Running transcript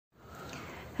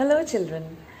Hello children,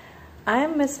 I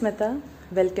am Miss Smita.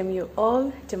 Welcome you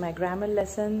all to my grammar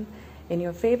lesson in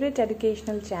your favorite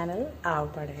educational channel, Aao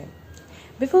Padhe.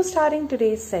 Before starting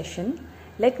today's session,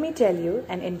 let me tell you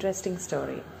an interesting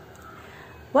story.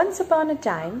 Once upon a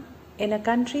time, in a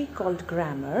country called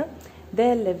Grammar,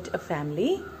 there lived a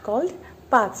family called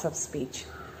Parts of Speech.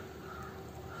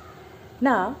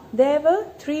 Now, there were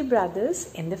three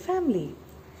brothers in the family: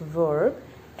 verb,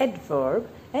 adverb,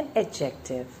 and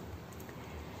adjective.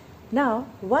 Now,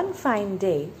 one fine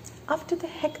day, after the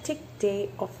hectic day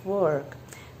of work,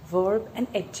 verb and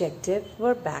adjective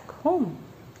were back home.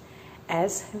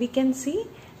 As we can see,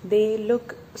 they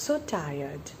look so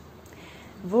tired.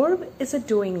 Verb is a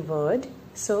doing word,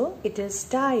 so it is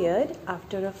tired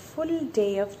after a full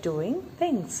day of doing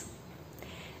things.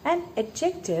 And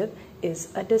adjective is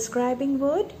a describing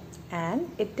word, and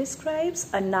it describes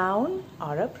a noun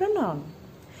or a pronoun.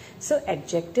 So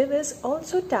adjective is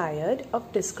also tired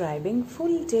of describing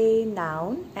full day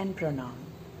noun and pronoun.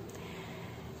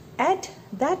 At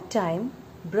that time,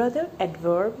 brother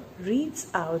Adverb reads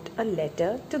out a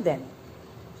letter to them.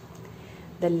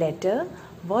 The letter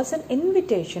was an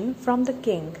invitation from the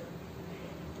king.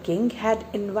 King had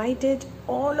invited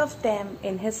all of them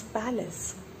in his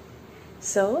palace.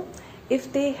 So,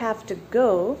 if they have to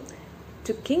go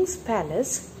to king's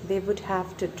palace, they would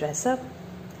have to dress up.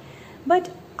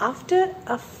 But after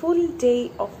a full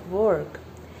day of work,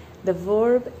 the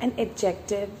verb and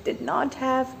adjective did not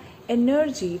have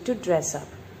energy to dress up.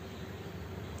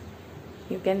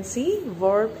 You can see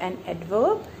verb and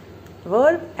adverb,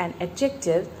 verb and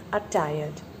adjective are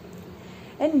tired.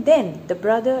 And then the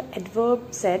brother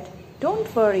Adverb said,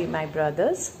 "Don't worry, my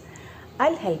brothers,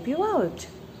 I'll help you out.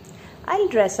 I'll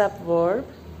dress up verb,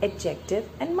 adjective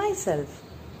and myself."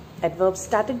 Adverb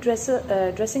started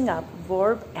dressing up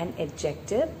verb and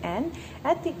adjective, and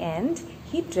at the end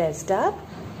he dressed up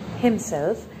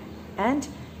himself, and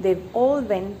they all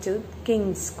went to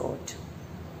king's court.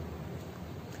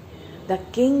 The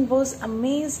king was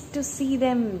amazed to see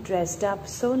them dressed up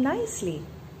so nicely.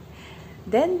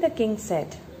 Then the king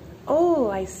said, "Oh,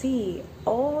 I see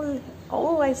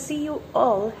you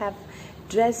all have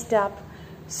dressed up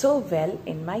so well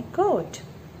in my court."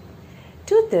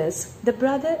 To this, the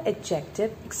brother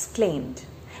adjective exclaimed,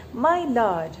 "My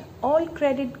lord, all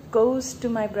credit goes to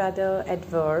my brother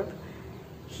Adverb.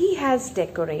 He has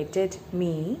decorated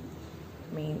me,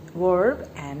 verb,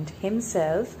 and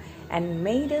himself, and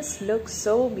made us look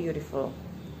so beautiful."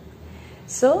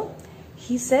 So,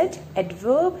 he said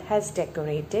Adverb has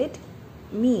decorated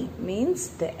me, means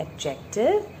the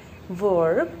adjective,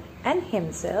 verb, and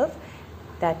himself,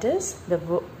 that is the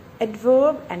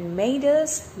adverb, and made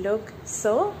us look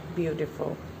so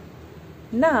beautiful.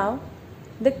 Now,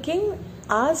 the king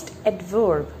asked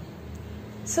Adverb,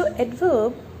 "So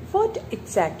Adverb, what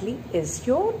exactly is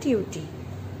your duty?"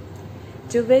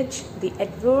 To which the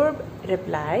adverb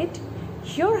replied,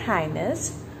 "Your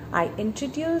Highness, I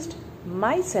introduced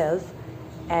myself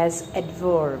as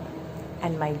adverb,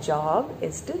 and my job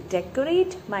is to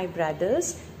decorate my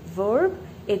brothers, verb,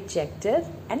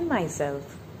 adjective, and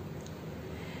myself."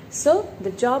 So,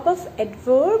 the job of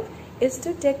adverb is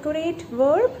to decorate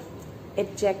verb,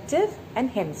 adjective,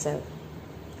 and himself.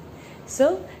 So,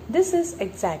 this is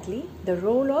exactly the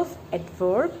role of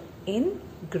adverb in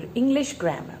English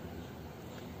grammar.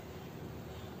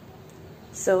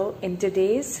 So, in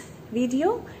today's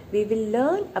video, we will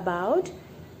learn about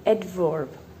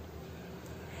adverb.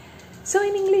 So,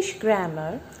 in English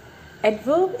grammar,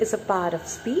 adverb is a part of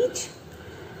speech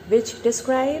which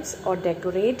describes or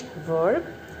decorates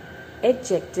verb,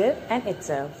 adjective, and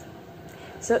itself.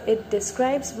 So it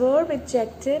describes verb,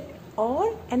 adjective,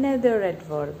 or another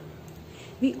adverb.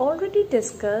 We already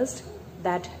discussed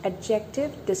that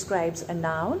adjective describes a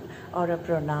noun or a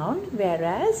pronoun,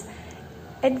 whereas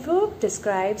adverb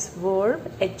describes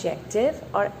verb, adjective,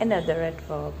 or another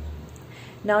adverb.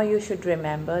 Now you should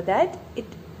remember that it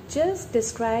just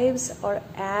describes or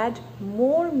adds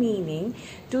more meaning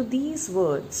to these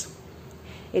words.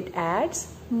 It adds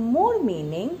more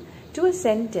meaning to a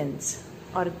sentence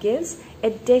or gives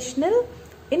additional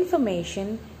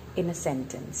information in a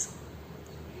sentence.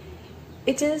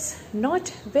 It is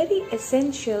not very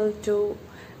essential to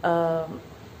a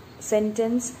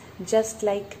sentence just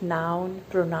like noun,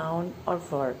 pronoun, or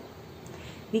verb.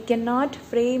 We cannot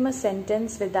frame a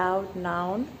sentence without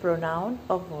noun, pronoun,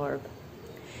 or verb.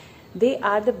 They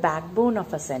are the backbone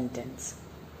of a sentence.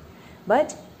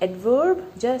 But adverb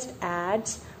just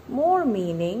adds more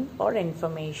meaning or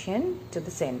information to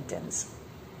the sentence.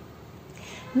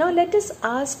 Now let us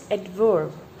ask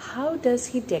Adverb, how does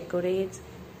he decorate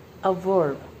a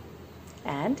verb?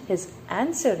 And his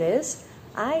answer is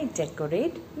I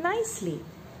decorate nicely.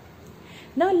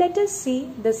 Now let us see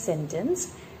the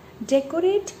sentence.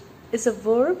 Decorate is a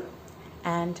verb,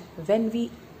 and when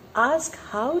we ask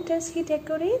how does he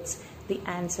decorates, the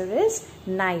answer is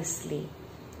nicely.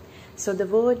 So the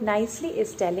word nicely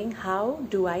is telling how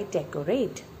do I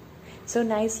decorate. So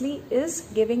nicely is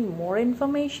giving more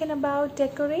information about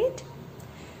decorate.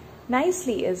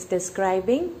 Nicely is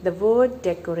describing the word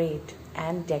decorate,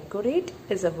 and decorate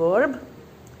is a verb.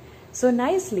 So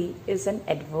nicely is an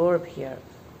adverb here,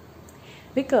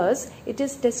 because it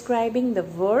is describing the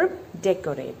verb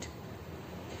decorate.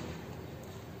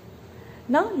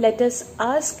 Now let us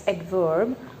ask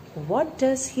adverb, what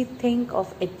does he think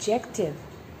of adjective?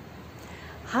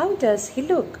 How does he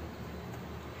look?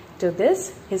 To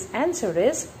this, his answer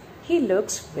is, he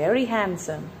looks very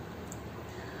handsome.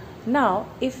 Now,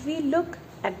 if we look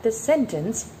at the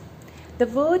sentence, the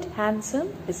word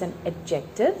handsome is an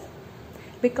adjective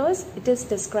because it is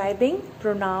describing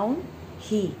pronoun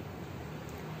he.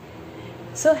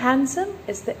 So handsome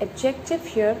is the adjective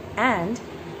here, and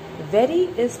very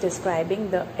is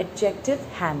describing the adjective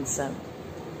handsome.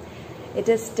 It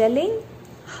is telling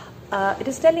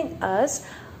us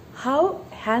how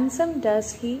handsome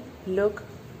does he look.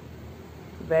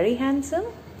 Very handsome.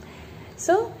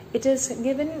 So it is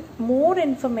given more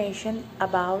information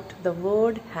about the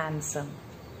word handsome.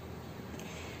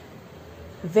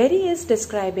 Very is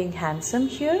describing handsome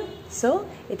here. So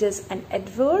it is an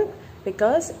adverb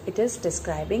because it is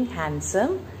describing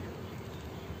handsome,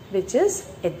 which is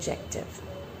adjective.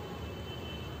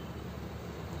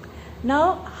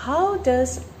 Now, how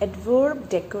does adverb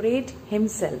decorate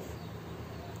himself?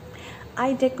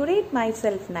 I decorate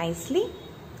myself nicely.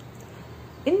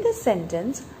 In this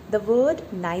sentence, the word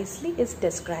nicely is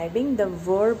describing the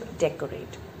verb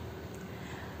decorate.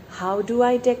 How do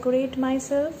I decorate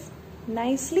myself?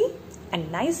 Nicely.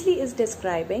 And nicely is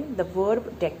describing the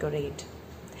verb decorate.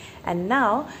 And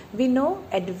now we know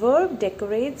adverb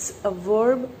decorates a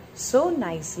verb so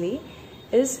nicely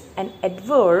is an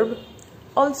adverb.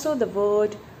 Also the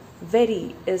word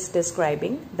very is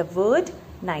describing the word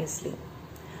nicely.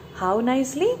 How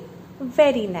nicely?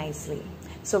 Very nicely.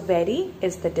 So very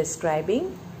is the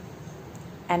describing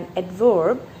an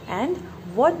adverb. And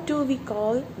what do we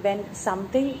call when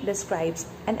something describes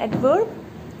an adverb?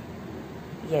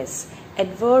 Yes,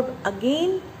 adverb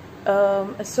again.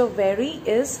 So very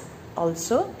is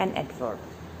also an adverb.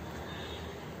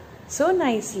 So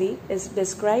nicely is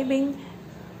describing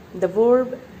the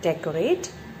verb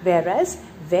decorate, whereas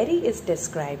very is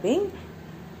describing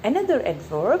another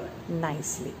adverb,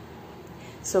 nicely.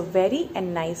 So very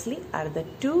and nicely are the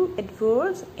two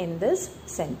adverbs in this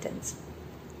sentence.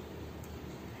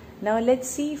 Now let's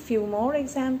see few more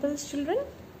examples, children.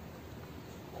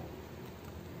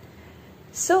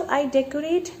 So I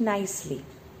decorate nicely.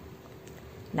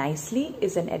 Nicely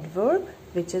is an adverb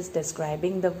which is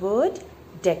describing the word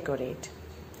decorate.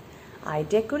 I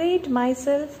decorate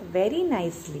myself very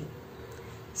nicely.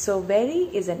 So very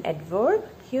is an adverb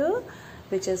here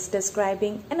which is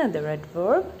describing another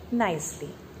adverb,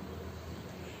 nicely.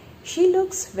 She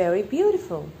looks very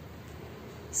beautiful.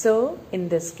 So in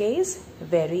this case,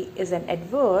 very is an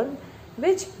adverb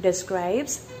which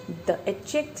describes the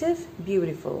adjective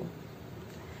beautiful.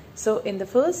 So in the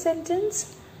first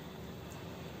sentence,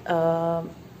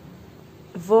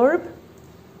 verb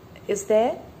is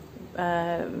there,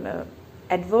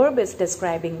 adverb is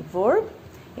describing verb.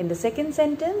 In the second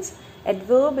sentence,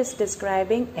 adverb is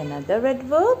describing another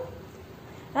adverb,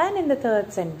 and in the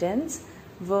third sentence,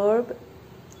 adverb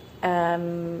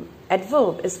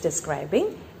is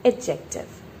describing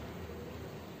adjective.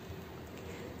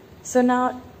 So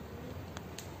now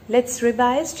let's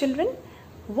revise, children.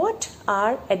 What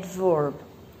are adverb?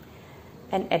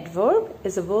 An adverb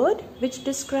is a word which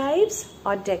describes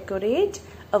or decorates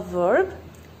a verb,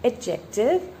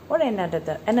 adjective, or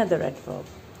another adverb.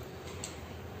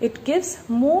 It gives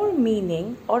more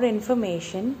meaning or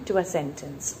information to a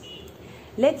sentence.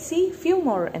 Let's see few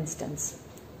more instances.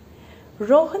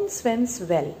 Rohan swims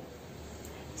well.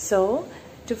 So,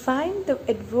 to find the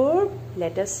adverb,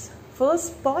 let us first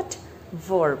spot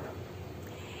verb.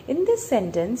 In this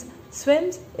sentence,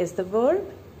 swims is the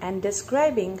verb and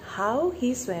describing how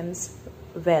he swims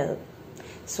well.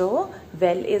 So,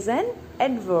 well is an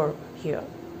adverb here.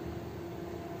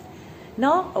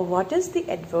 Now, what is the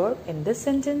adverb in this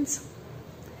sentence?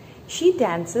 She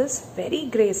dances very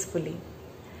gracefully.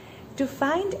 To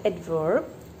find adverb,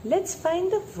 let's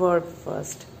find the verb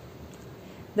first.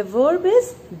 The verb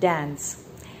is dance.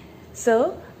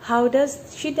 So, how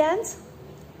does she dance?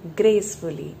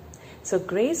 Gracefully. So,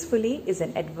 gracefully is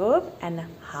an adverb, and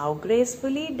how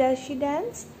gracefully does she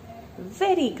dance?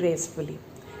 very gracefully.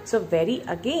 So very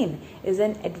again is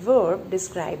an adverb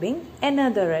describing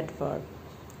another adverb.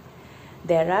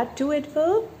 There are two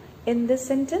adverbs in this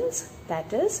sentence,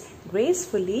 that is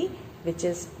gracefully, which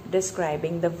is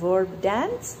describing the verb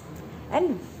dance,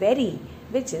 and very,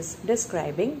 which is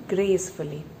describing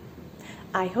gracefully.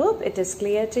 I hope it is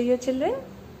clear to you, children.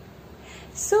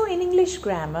 So in English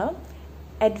grammar,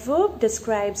 adverb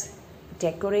describes,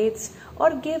 decorates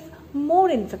or give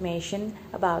more information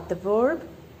about the verb,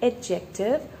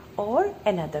 adjective or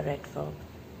another adverb.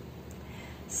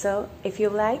 So if you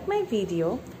like my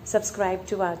video, subscribe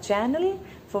to our channel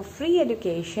for free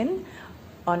education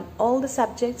on all the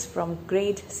subjects from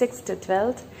grade 6 to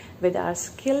 12th with our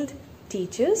skilled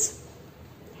teachers.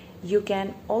 You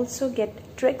can also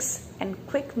get tricks and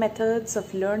quick methods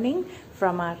of learning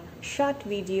from our short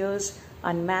videos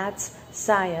on maths,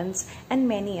 science and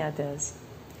many others.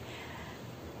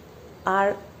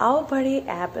 Our Bade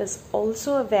app is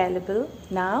also available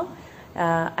now.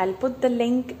 I'll put the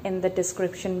link in the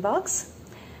description box.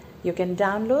 You can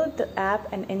download the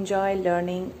app and enjoy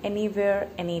learning anywhere,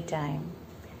 anytime.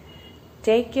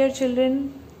 Take care,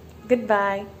 children.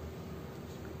 Goodbye.